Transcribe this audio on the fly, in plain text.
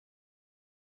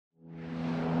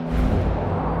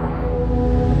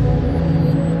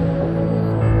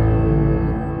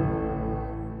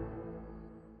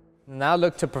now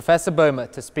look to Professor Boehmer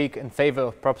to speak in favor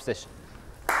of proposition.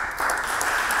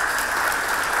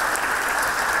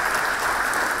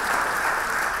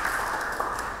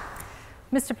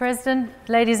 Mr. President,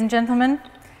 ladies and gentlemen,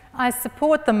 I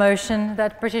support the motion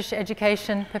that British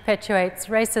education perpetuates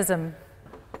racism.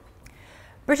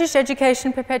 British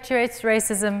education perpetuates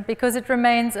racism because it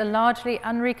remains a largely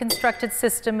unreconstructed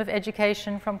system of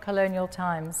education from colonial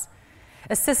times,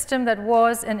 a system that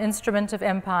was an instrument of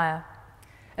empire,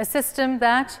 a system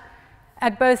that,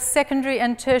 at both secondary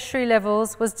and tertiary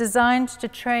levels, was designed to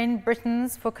train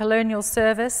Britons for colonial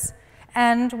service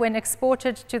and, when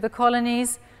exported to the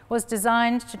colonies, was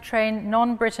designed to train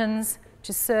non-Britons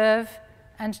to serve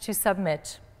and to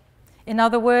submit. In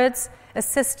other words, a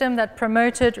system that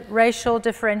promoted racial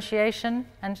differentiation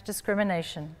and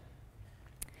discrimination.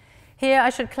 Here I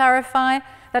should clarify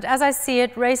that as I see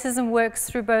it, racism works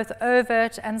through both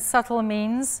overt and subtle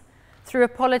means, through a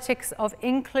politics of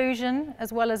inclusion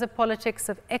as well as a politics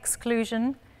of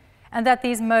exclusion, and that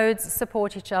these modes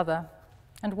support each other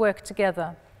and work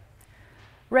together.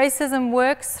 Racism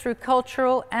works through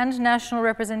cultural and national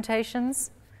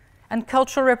representations, and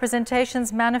cultural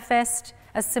representations manifest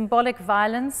as symbolic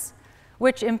violence,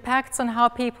 which impacts on how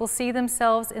people see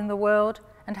themselves in the world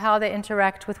and how they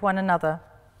interact with one another.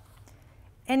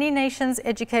 Any nation's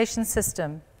education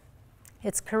system,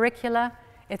 its curricula,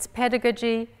 its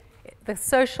pedagogy, the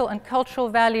social and cultural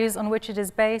values on which it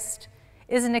is based,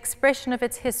 is an expression of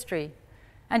its history.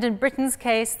 And in Britain's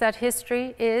case, that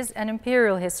history is an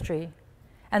imperial history.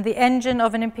 And the engine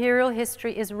of an imperial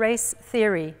history is race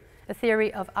theory, a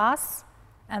theory of us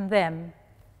and them.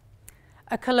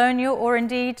 A colonial, or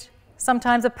indeed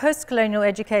sometimes a post-colonial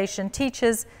education,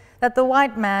 teaches that the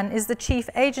white man is the chief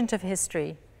agent of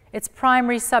history, its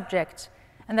primary subject,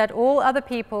 and that all other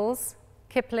peoples,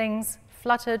 Kipling's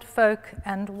fluttered folk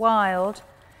and wild,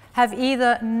 have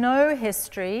either no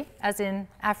history, as in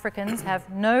Africans have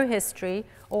no history,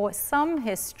 or some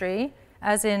history,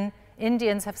 as in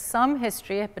Indians have some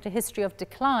history, but a history of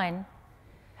decline,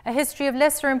 a history of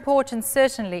lesser importance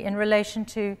certainly in relation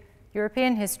to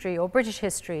European history or British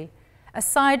history, a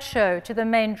sideshow to the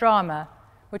main drama,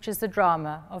 which is the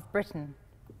drama of Britain.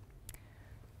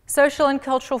 Social and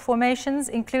cultural formations,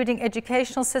 including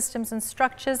educational systems and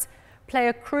structures, play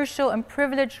a crucial and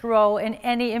privileged role in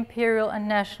any imperial and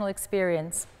national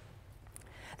experience.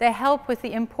 They help with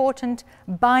the important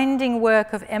binding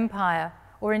work of empire,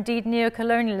 or indeed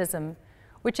neo-colonialism,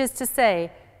 which is to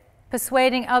say,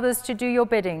 persuading others to do your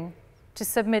bidding, to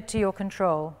submit to your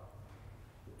control.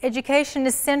 Education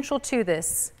is central to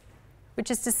this, which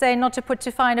is to say, not to put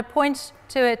too fine a point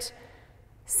to it,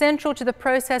 central to the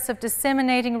process of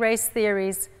disseminating race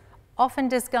theories, often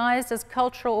disguised as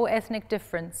cultural or ethnic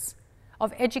difference,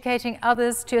 of educating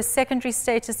others to a secondary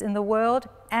status in the world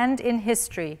and in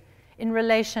history in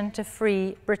relation to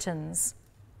free Britons.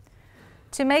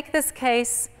 To make this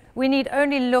case, we need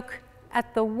only look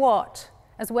at the what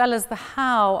as well as the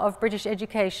how of British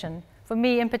education, for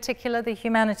me in particular, the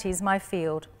humanities, my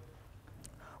field.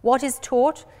 What is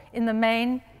taught in the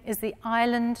main is the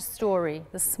island story,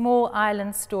 the small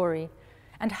island story,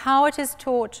 and how it is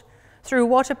taught through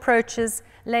what approaches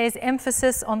lays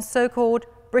emphasis on so-called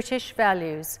British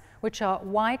values, which are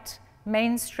white,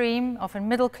 mainstream, often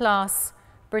middle class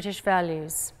British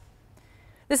values.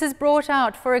 This is brought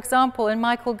out, for example, in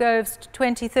Michael Gove's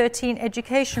 2013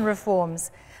 education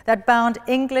reforms that bound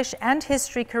English and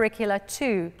history curricula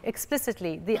to,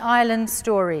 explicitly, the island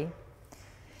story.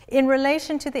 In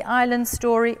relation to the island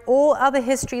story, all other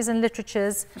histories and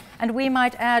literatures, and we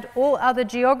might add all other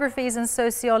geographies and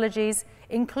sociologies,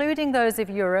 including those of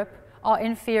Europe, are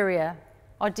inferior,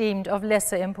 are deemed of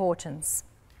lesser importance.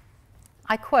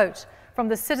 I quote from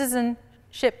the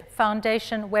Citizenship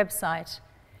Foundation website,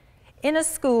 "In a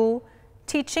school,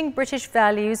 teaching British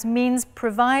values means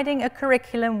providing a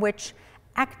curriculum which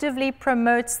actively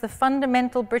promotes the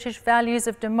fundamental British values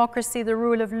of democracy, the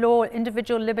rule of law,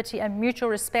 individual liberty, and mutual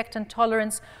respect and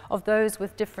tolerance of those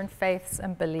with different faiths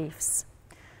and beliefs."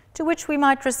 To which we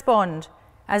might respond,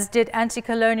 as did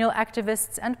anti-colonial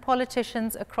activists and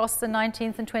politicians across the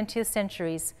 19th and 20th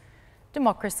centuries,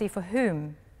 democracy for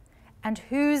whom? And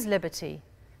whose liberty?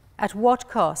 At what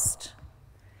cost?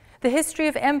 The history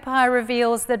of empire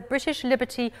reveals that British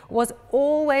liberty was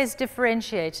always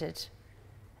differentiated,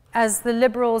 as the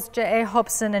liberals J.A.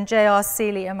 Hobson and J.R.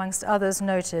 Seeley, amongst others,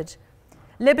 noted.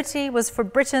 Liberty was for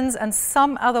Britons and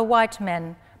some other white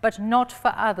men, but not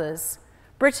for others.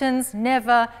 Britons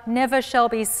never, never shall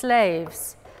be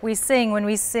slaves, we sing when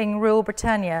we sing Rule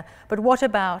Britannia, but what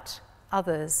about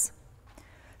others?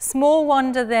 Small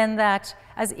wonder then that,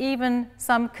 as even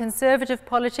some conservative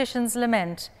politicians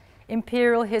lament,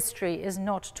 imperial history is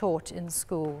not taught in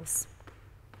schools.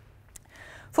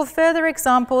 For further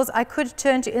examples, I could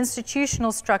turn to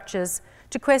institutional structures,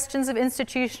 to questions of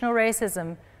institutional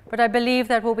racism, but I believe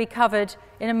that will be covered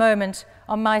in a moment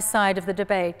on my side of the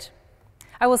debate.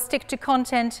 I will stick to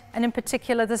content, and in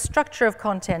particular the structure of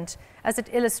content, as it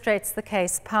illustrates the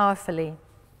case powerfully.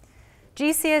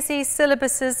 GCSE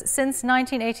syllabuses since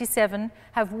 1987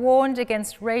 have warned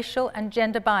against racial and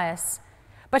gender bias,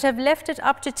 but have left it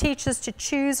up to teachers to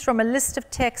choose from a list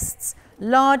of texts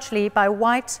largely by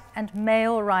white and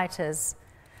male writers.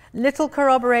 Little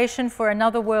corroboration for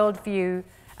another worldview,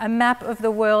 a map of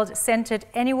the world centered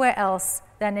anywhere else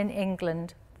than in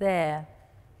England there.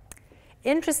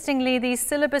 Interestingly, these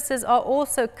syllabuses are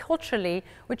also culturally,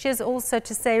 which is also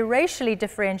to say racially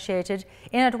differentiated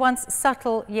in at once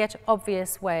subtle yet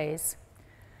obvious ways.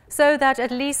 So that at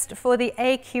least for the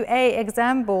AQA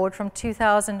exam board from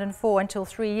 2004 until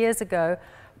 3 years ago,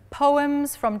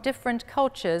 poems from different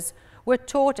cultures were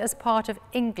taught as part of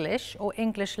English or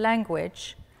English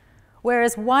language,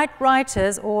 whereas white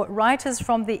writers or writers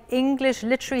from the English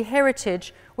literary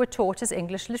heritage were taught as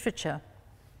English literature.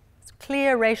 It's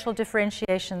clear racial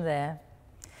differentiation there.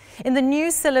 In the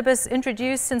new syllabus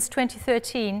introduced since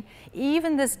 2013,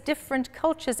 even this different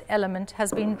cultures element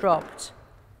has been dropped.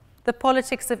 The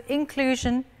politics of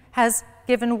inclusion has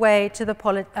given way to the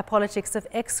politics of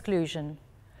exclusion.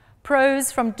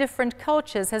 Prose from different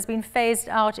cultures has been phased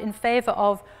out in favor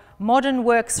of modern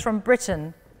works from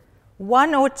Britain,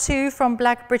 1 or 2 from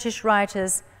Black British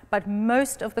writers, but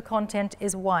most of the content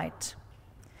is white.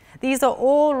 These are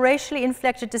all racially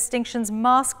inflected distinctions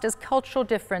masked as cultural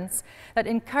difference that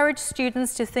encourage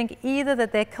students to think either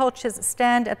that their cultures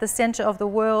stand at the center of the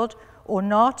world or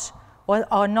not, or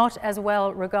are not as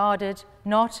well regarded,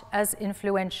 not as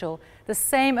influential. The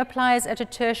same applies at a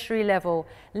tertiary level.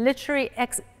 Literary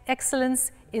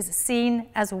excellence is seen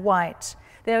as white.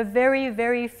 There are very,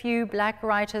 very few black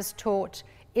writers taught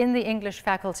in the English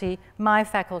faculty, my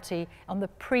faculty, on the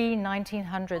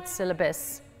pre-1900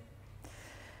 syllabus.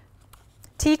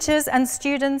 Teachers and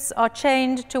students are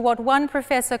chained to what one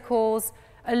professor calls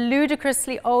a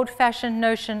ludicrously old-fashioned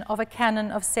notion of a canon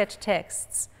of set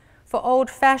texts. For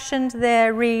old-fashioned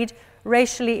there read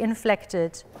racially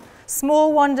inflected.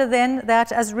 Small wonder then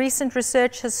that, as recent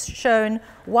research has shown,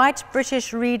 white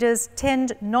British readers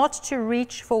tend not to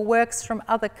reach for works from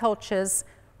other cultures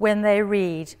when they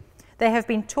read. They have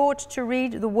been taught to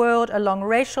read the world along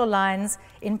racial lines,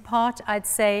 in part, I'd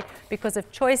say, because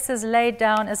of choices laid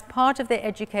down as part of their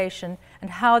education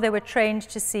and how they were trained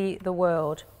to see the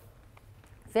world.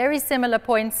 Very similar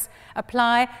points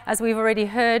apply, as we've already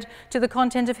heard, to the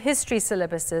content of history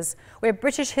syllabuses, where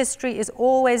British history is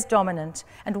always dominant,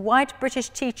 and white British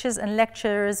teachers and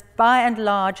lecturers, by and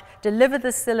large, deliver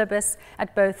the syllabus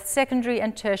at both secondary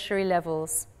and tertiary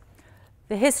levels.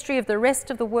 The history of the rest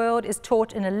of the world is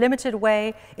taught in a limited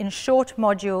way, in short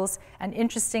modules, and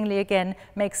interestingly again,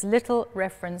 makes little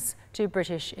reference to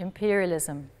British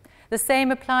imperialism. The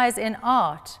same applies in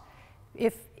art.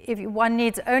 If one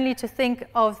needs only to think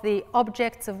of the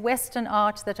objects of Western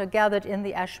art that are gathered in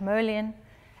the Ashmolean,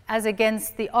 as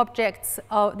against the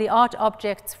art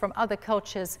objects from other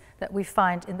cultures that we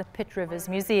find in the Pitt Rivers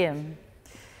Museum.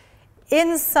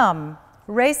 In sum,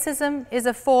 racism is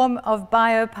a form of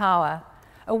biopower,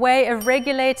 a way of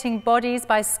regulating bodies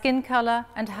by skin color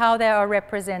and how they are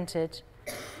represented.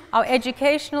 Our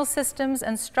educational systems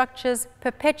and structures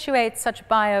perpetuate such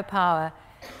biopower,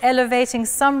 elevating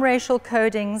some racial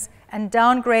codings and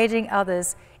downgrading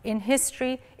others in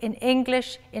history, in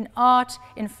English, in art,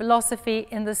 in philosophy,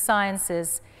 in the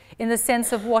sciences, in the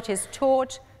sense of what is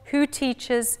taught, who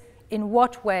teaches, in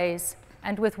what ways,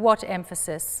 and with what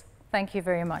emphasis. Thank you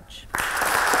very much.